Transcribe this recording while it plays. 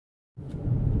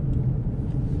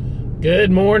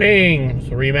Good morning. It's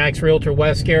ReMax Realtor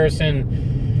Wes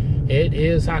Garrison. It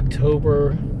is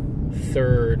October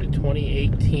 3rd,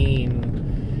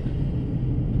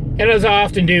 2018. And as I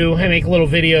often do, I make little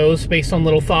videos based on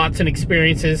little thoughts and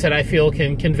experiences that I feel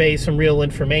can convey some real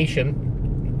information.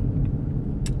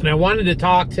 And I wanted to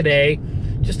talk today,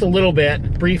 just a little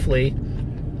bit, briefly,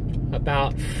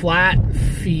 about flat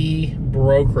fee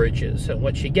brokerages and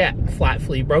what you get. Flat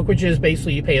fee brokerages,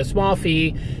 basically you pay a small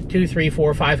fee, $200, $300,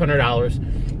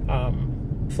 $400,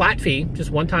 $500. Flat fee,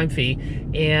 just one-time fee,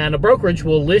 and a brokerage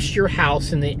will list your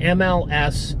house in the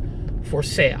MLS for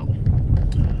sale.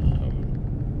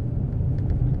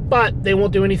 But they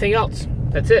won't do anything else.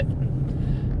 That's it.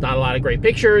 Not a lot of great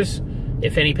pictures,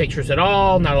 if any pictures at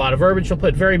all, not a lot of verbiage. They'll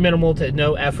put very minimal to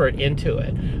no effort into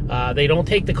it. They don't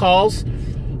take the calls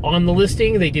on the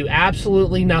listing. They do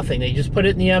absolutely nothing. They just put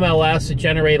it in the MLS to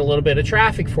generate a little bit of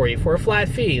traffic for you for a flat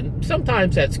fee. And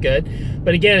sometimes that's good.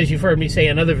 But again, as you've heard me say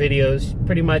in other videos,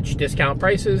 pretty much discount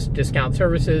prices, discount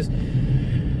services.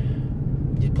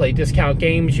 You play discount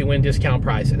games, you win discount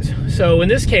prizes. So in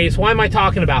this case, why am I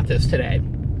talking about this today?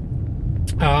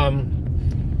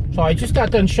 So I just got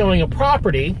done showing a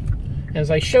property. As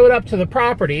I showed up to the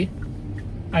property,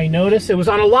 I noticed it was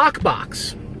on a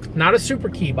lockbox. Not a super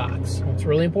key box. It's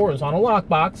really important. It's on a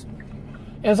lockbox.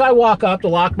 As I walk up, the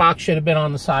lockbox should have been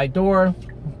on the side door,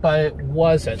 but it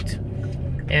wasn't.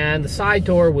 And the side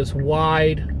door was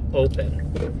wide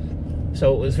open.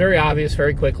 So it was very obvious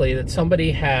very quickly that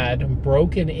somebody had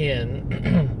broken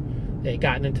in. They had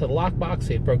gotten into the lockbox,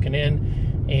 they had broken in,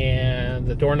 and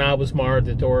the doorknob was marred,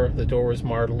 the door was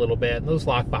marred a little bit. And those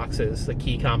lock boxes, the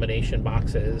key combination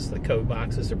boxes, the code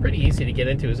boxes, they're pretty easy to get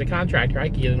into. As a contractor, I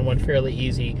could get into one fairly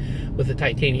easy with a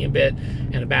titanium bit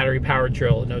and a battery-powered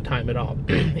drill in no time at all,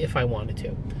 if I wanted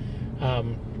to.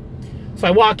 So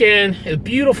I walk in, a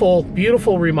beautiful,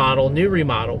 beautiful remodel, new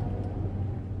remodel.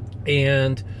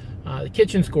 And the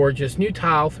kitchen's gorgeous, new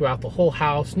tile throughout the whole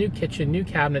house, new kitchen, new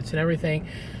cabinets and everything.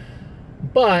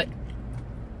 But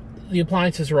the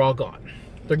appliances are all gone.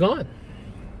 They're gone.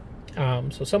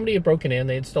 So somebody had broken in.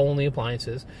 They had stolen the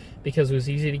appliances because it was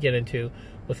easy to get into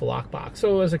with the lockbox.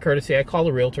 So as a courtesy, I called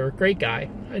the realtor. Great guy.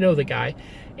 I know the guy.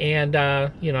 And,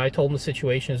 you know, I told him the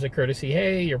situation as a courtesy.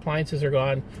 Hey, your appliances are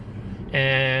gone.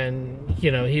 And,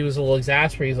 you know, he was a little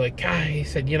exasperated. He's like, God, he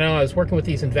said, you know, I was working with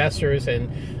these investors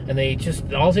and they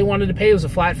just, all they wanted to pay was a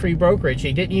flat free brokerage.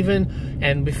 They didn't even,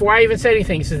 and before I even said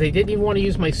anything, he says they didn't even want to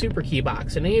use my super key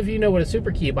box. And any of you know what a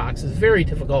super key box is. Very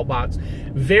difficult box,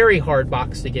 very hard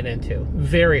box to get into,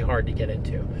 very hard to get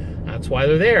into. That's why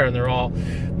they're there, and they're all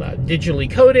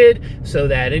digitally coded so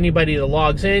that anybody that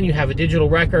logs in, you have a digital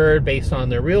record based on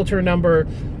their realtor number.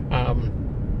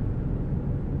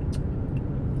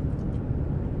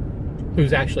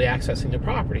 Who's actually accessing the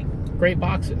property. Great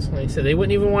boxes. And they said they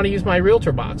wouldn't even want to use my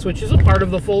realtor box, which is a part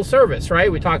of the full service, right?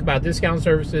 We talk about discount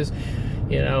services,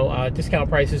 you know, discount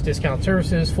prices, discount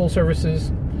services,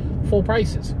 full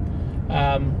prices.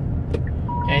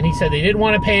 And he said they didn't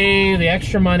want to pay the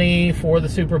extra money for the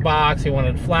super box. They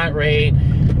wanted a flat rate.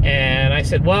 And I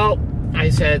said, well,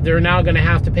 they're now going to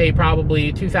have to pay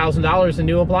probably $2,000 in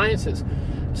new appliances.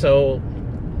 So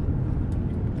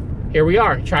here we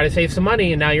are, try to save some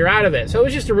money, and now you're out of it. So it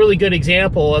was just a really good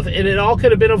example of, and it all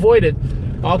could have been avoided.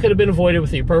 All could have been avoided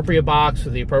with the appropriate box,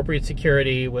 with the appropriate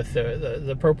security, with the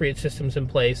appropriate systems in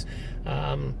place.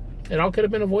 It all could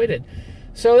have been avoided.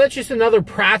 So that's just another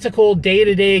practical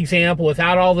day-to-day example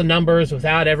without all the numbers,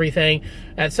 without everything.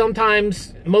 That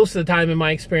sometimes, most of the time in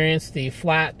my experience, the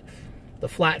flat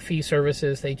fee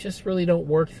services, they just really don't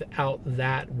work out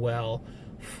that well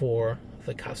for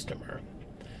the customer.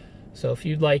 So if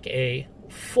you'd like a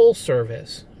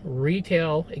full-service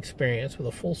retail experience with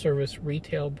a full-service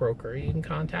retail broker, you can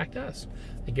contact us,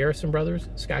 the Garrison brothers,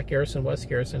 Scott Garrison, Wes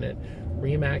Garrison at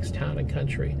ReMax Town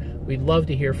Country. We'd love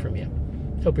to hear from you.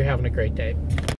 Hope you're having a great day.